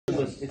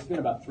this, it's been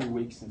about 3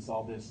 weeks since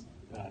all this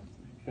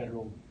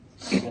federal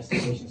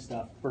investigation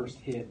stuff first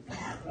hit.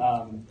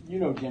 You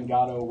know Jim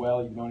Gatto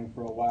well, you've known him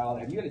for a while.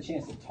 Have you had a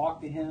chance to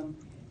talk to him?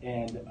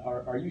 And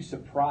are you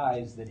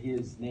surprised that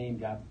his name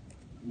got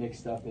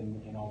mixed up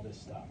in all this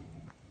stuff?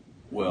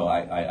 Well,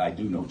 I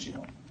do know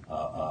Jim.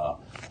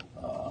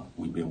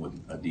 We've been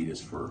with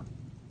Adidas for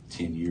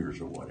 10 years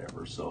or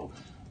whatever, so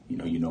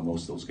you know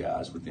most of those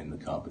guys within the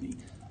company.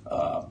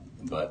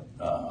 But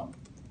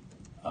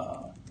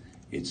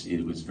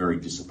it was very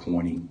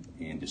disappointing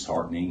and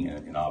disheartening,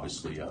 and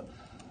obviously a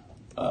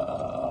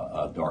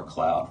dark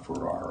cloud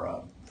for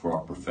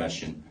our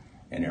profession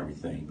and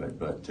everything.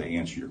 But to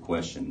answer your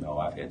question, no,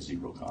 I've had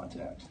zero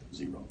contact,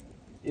 zero.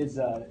 Is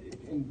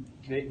in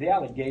the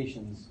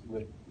allegations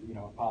with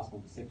a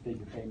possible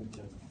six-figure payment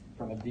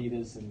from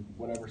Adidas and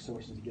whatever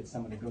sources to get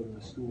someone to go to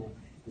the school,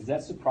 does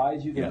that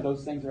surprise you that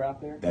those things are out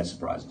there? That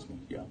surprises me.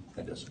 Yeah,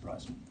 that does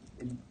surprise me.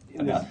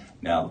 Now,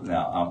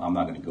 I'm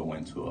not going to go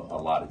into a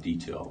lot of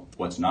detail.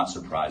 What's not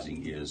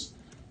surprising is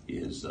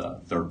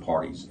third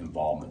parties'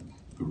 involvement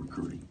through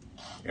recruiting.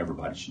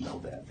 Everybody should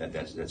know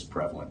that's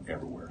prevalent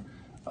everywhere.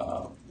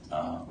 What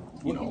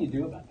can you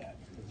do about that?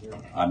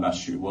 I'm not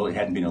sure. Well, it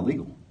hadn't been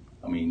illegal.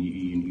 I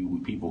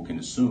mean, people can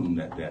assume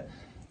that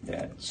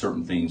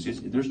certain things.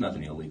 There's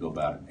nothing illegal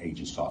about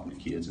agents talking to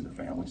kids and their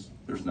families.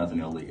 There's nothing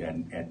illegal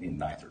in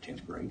 9th or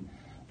 10th grade.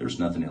 There's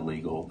nothing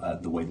illegal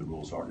the way the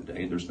rules are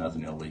today. There's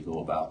nothing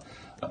illegal about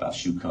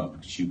shoe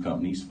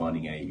companies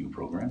funding AAU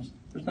programs.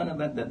 There's none of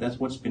that. That's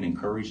what's been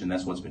encouraged, and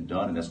that's what's been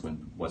done, and that's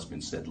what's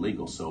been said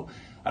legal. So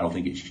I don't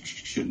think it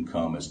shouldn't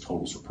come as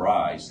total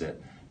surprise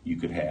that you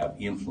could have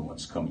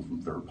influence coming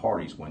from third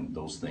parties when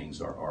those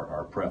things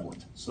are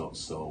prevalent. So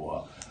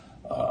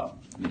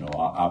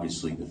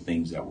obviously the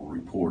things that were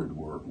reported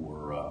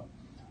were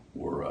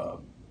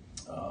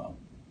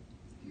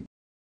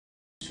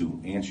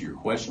to answer your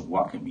question,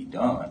 what can be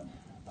done?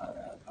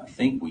 I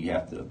think we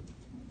have to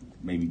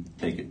maybe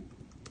take it,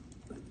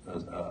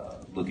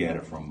 look at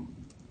it from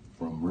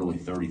really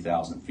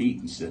 30,000 feet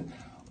and said,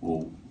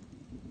 well,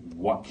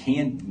 what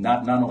can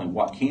not only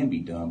what can be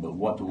done, but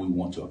what do we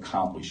want to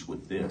accomplish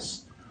with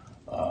this?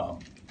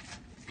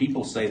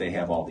 People say they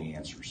have all the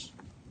answers,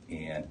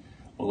 and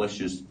well, let's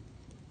just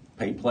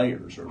pay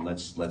players, or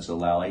let's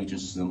allow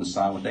agents to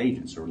sign with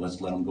agents, or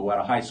let's let them go out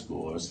of high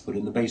school, or let's put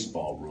in the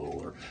baseball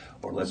rule,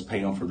 or let's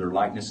pay them for their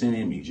likeness and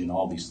image, and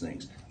all these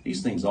things.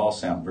 These things all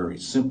sound very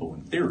simple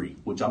in theory,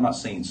 which I'm not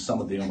saying some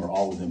of them or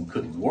all of them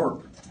couldn't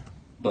work,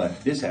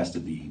 but this has to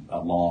be a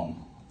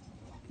long,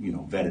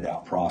 vetted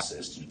out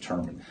process to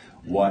determine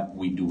what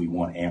we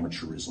want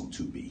amateurism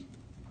to be.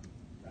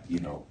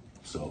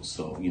 So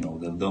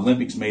the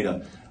Olympics made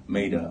a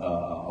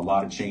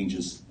lot of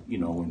changes,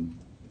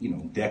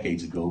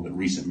 decades ago, but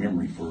recent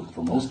memory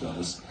for most of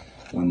us,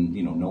 when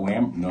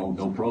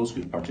no pros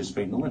could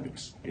participate in the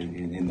Olympics.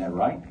 Isn't that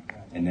right?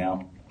 And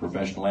now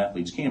professional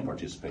athletes can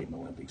participate in the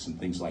Olympics and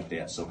things like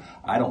that. So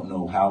I don't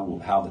know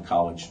how the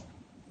college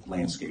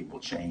landscape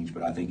will change,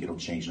 but I think it'll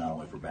change not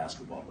only for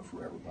basketball but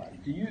for everybody.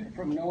 Do you,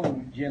 from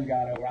knowing Jim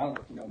Gatto, I don't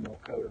know if you know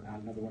Milk Coat or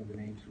not, another one of the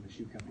names from the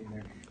shoe company in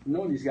there, from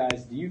knowing these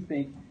guys, do you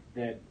think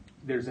that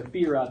there's a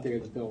fear out there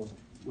that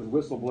when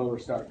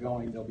whistleblowers start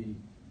going, there'll be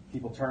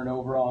people turn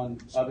over on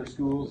other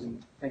schools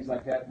and things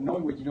like that?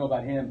 Knowing what you know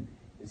about him,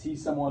 is he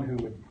someone who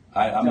would?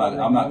 I'm not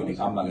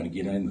going to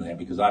get into that,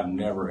 because I've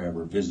never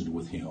ever visited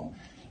with him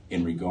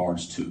in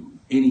regards to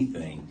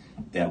anything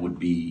that would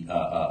be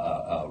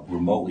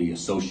remotely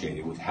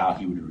associated with how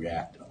he would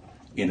react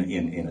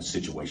in a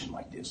situation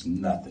like this.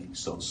 Nothing.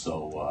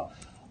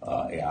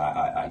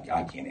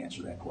 I can't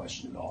answer that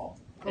question at all.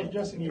 Coach,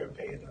 just in your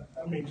opinion,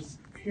 just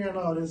hearing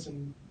all this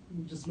and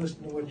just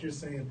listening to what you're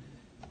saying,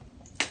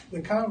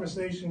 the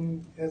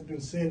conversation has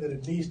been said that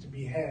it needs to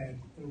be had,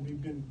 and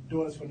we've been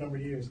doing this for a number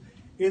of years.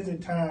 Is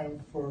it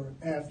time for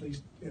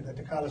athletes at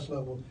the college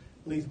level,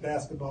 at least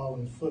basketball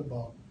and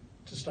football,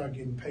 to start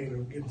getting paid or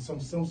getting some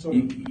sort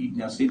of...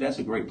 Now, see, that's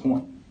a great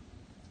point.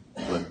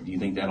 But do you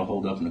think that'll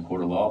hold up in the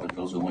court of law, that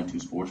those are the only two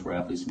sports where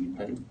athletes can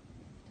get paid?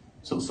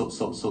 So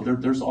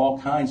there's all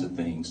kinds of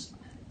things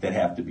that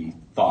have to be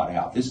thought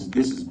out. This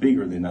is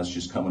bigger than us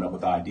just coming up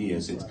with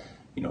ideas. It's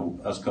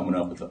us coming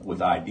up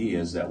with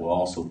ideas that will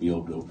also be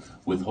able to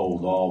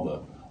withhold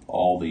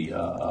all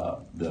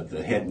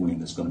the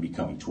headwind that's going to be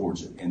coming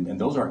towards it. And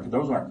those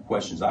aren't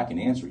questions I can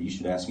answer. You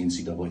should ask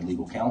NCAA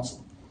legal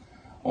counsel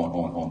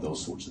on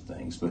those sorts of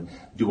things. But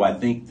do I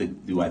think it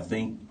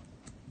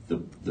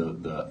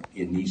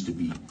needs to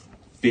be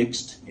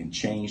fixed and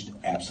changed?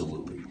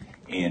 Absolutely.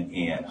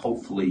 And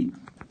hopefully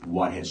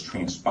what has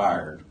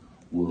transpired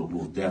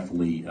will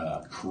definitely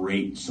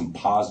create some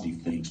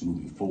positive things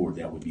moving forward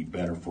that would be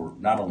better for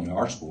not only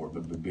our sport,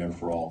 but better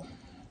for all,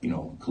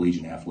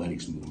 collegiate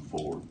athletics moving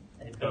forward.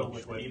 And Coach,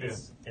 with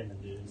Adidas in the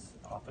news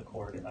off the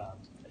court,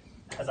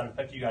 has that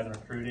affected you guys in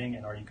recruiting,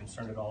 and are you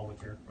concerned at all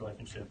with your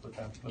relationship with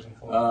them moving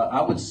forward?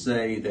 I would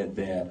say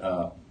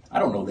that I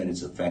don't know that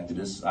it's affected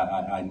us.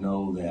 I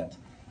know that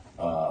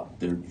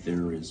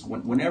there is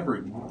whenever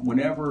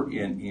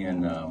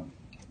in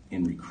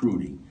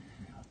recruiting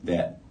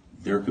that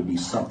there could be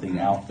something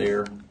out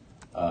there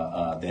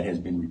that has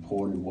been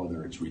reported,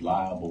 whether it's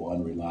reliable,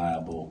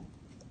 unreliable,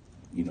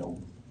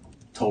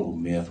 total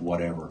myth,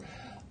 whatever.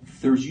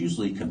 There's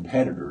usually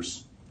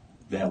competitors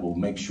that will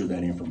make sure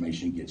that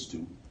information gets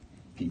to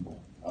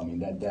people. I mean,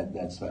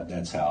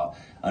 that's how,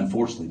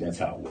 unfortunately, that's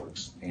how it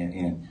works.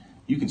 And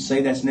you can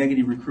say that's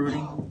negative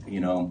recruiting.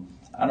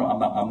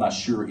 I'm not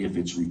sure if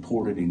it's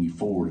reported and you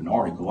forward an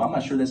article. I'm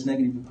not sure that's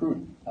negative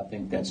recruiting. I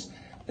think that's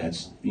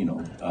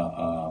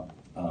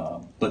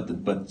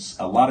but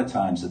a lot of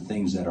times the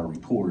things that are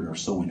reported are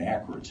so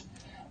inaccurate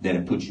that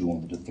it puts you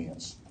on the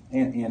defense.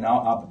 And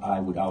I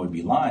would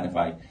be lying if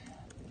I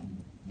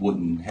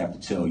wouldn't have to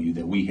tell you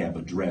that we have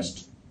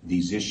addressed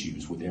these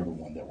issues with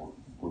everyone that we're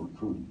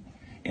recruiting.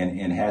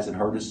 And has it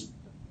hurt us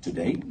to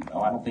date?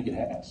 No, I don't think it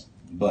has.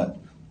 But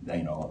I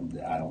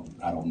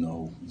don't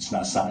know. It's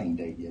not signing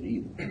date yet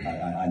either.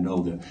 I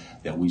know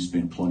that we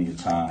spent plenty of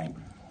time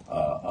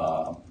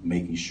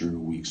making sure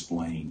we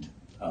explained,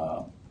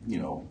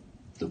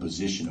 the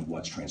position of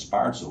what's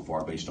transpired so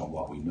far based on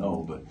what we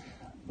know.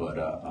 But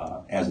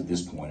as of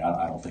this point,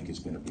 I don't think it's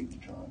been a big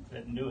deterrent.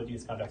 The new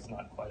Adidas contract's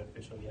not quite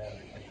official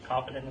yet. Are you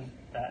confident in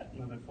that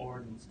moving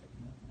forward and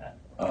sticking with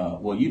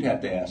that? Well, you'd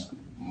have to ask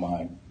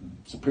my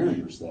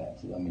superiors that.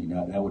 I mean,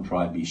 that would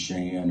probably be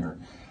Shan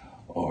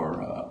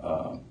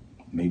or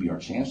maybe our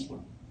chancellor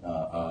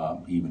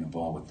even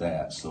involved with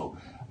that. So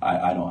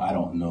I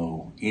don't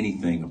know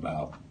anything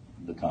about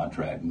the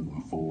contract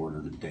moving forward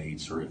or the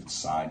dates or if it's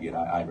signed yet.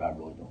 I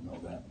really don't know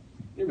that.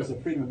 There was a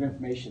Freedom of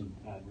Information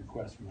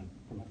request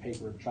from a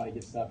paper to try to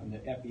get stuff, and the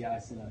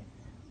FBI sent a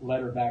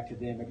letter back to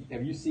them.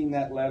 Have you seen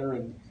that letter?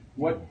 And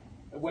what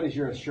is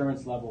your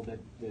assurance level that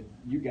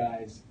you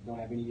guys don't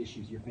have any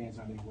issues, your fans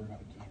aren't going to worry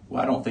about it?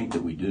 Well, I don't think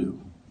that we do.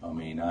 I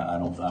mean, I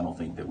don't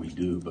think that we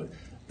do. But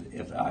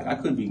if I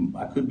could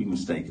be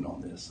mistaken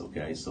on this.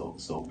 Okay,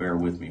 so bear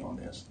with me on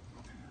this.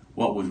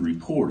 What was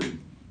reported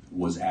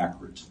was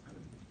accurate,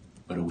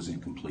 but it was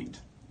incomplete.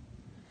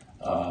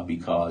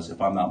 Because if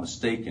I'm not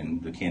mistaken,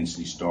 the Kansas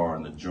City Star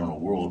and the Journal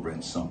World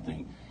ran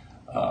something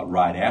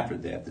right after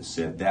that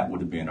said that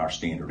would have been our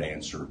standard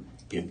answer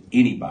if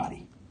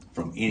anybody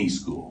from any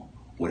school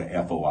would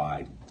have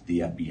FOI'd the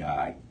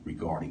FBI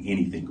regarding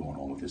anything going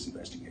on with this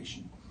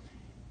investigation.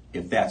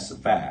 If that's the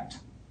fact,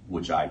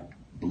 which I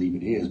believe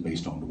it is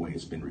based on the way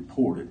it's been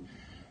reported,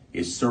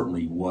 it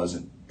certainly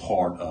wasn't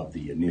part of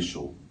the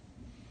initial,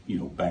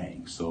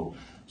 bang. So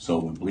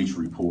when Bleacher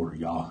Report or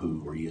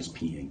Yahoo or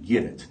ESPN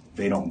get it,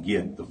 they don't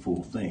get the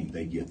full thing;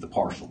 they get the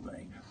partial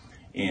thing,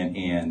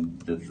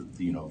 and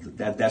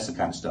that's the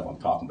kind of stuff I'm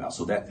talking about.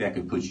 So that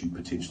could put you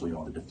potentially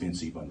on the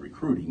defensive on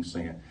recruiting,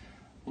 saying,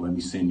 well, "Let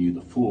me send you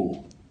the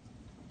full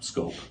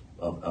scope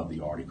of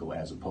the article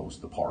as opposed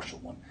to the partial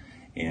one."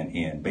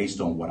 And based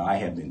on what I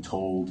have been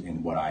told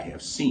and what I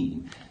have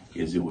seen,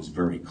 is it was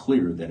very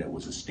clear that it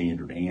was a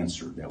standard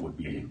answer that would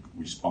be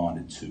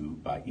responded to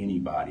by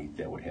anybody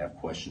that would have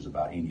questions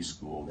about any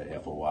school that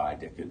FOI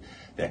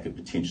that could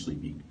potentially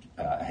be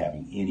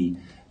having any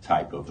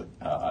type of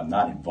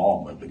not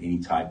involvement, but any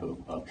type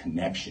of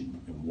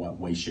connection in what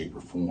way, shape,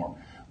 or form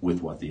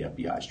with what the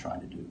FBI is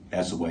trying to do.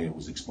 That's the way it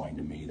was explained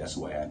to me. That's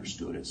the way I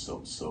understood it.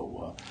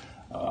 So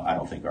I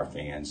don't think our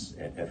fans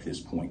at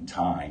this point in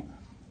time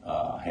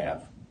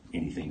have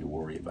anything to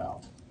worry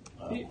about.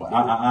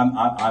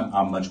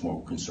 I'm much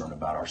more concerned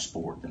about our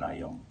sport than I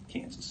am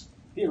Kansas.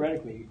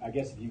 Theoretically, I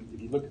guess if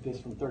you look at this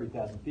from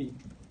 30,000 feet,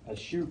 a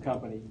shoe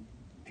company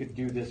could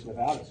do this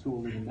without a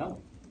school even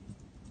knowing.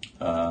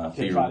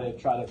 To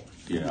try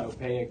to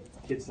pay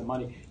a kid some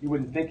money. You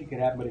wouldn't think it could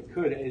happen, but it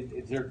could.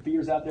 Is there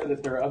fears out there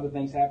that there are other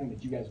things happening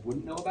that you guys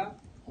wouldn't know about?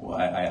 Well,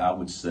 I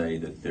would say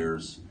that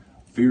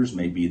fears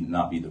may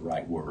not be the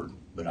right word,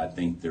 but I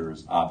think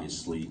there's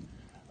obviously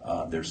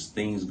there's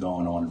things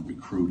going on in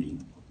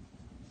recruiting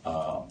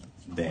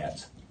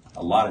that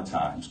a lot of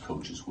times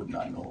coaches would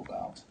not know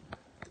about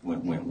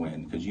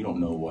when because you don't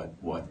know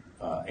what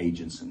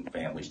agents and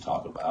families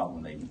talk about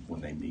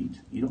when they meet.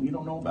 You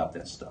don't know about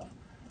that stuff.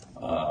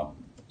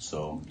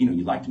 So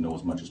you'd like to know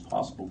as much as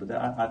possible, but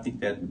I think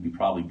that would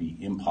probably be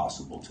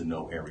impossible to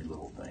know every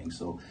little thing.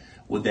 So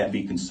would that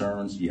be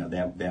concerns? Yeah,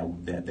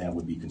 that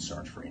would be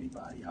concerns for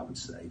anybody. I would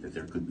say that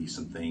there could be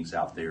some things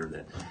out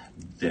there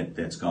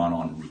that's gone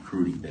on in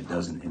recruiting that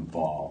doesn't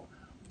involve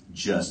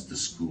just the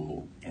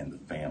school and the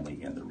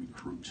family and the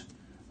recruit.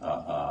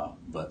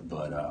 But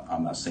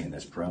I'm not saying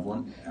that's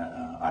prevalent.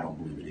 I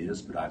don't believe it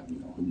is, but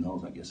who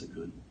knows? I guess it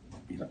could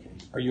be the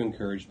case. Are you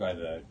encouraged by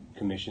the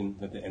commission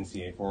that the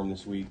NCAA formed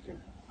this week?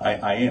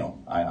 I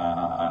am.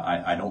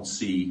 I don't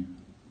see.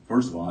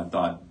 First of all, I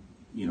thought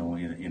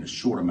in a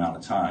short amount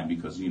of time,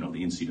 because the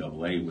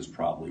NCAA was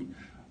probably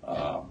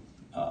I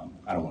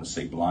don't want to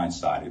say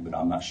blindsided, but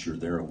I'm not sure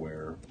they're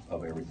aware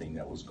of everything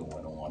that was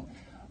going on.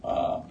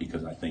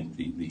 Because I think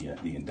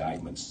the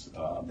indictments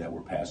that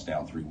were passed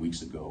down 3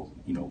 weeks ago,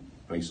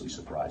 basically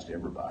surprised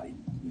everybody.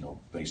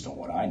 Based on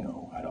what I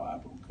know,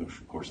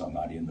 of course I'm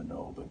not in the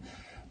know,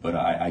 but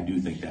I do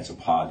think that's a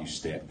positive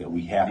step that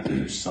we have to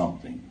do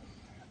something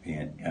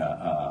and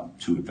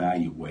to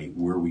evaluate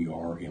where we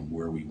are and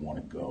where we want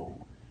to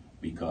go,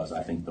 because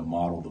I think the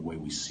model, the way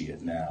we see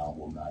it now,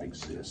 will not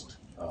exist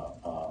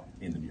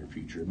in the near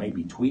future. It may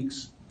be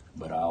tweaks,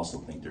 but I also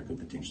think there could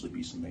potentially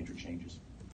be some major changes.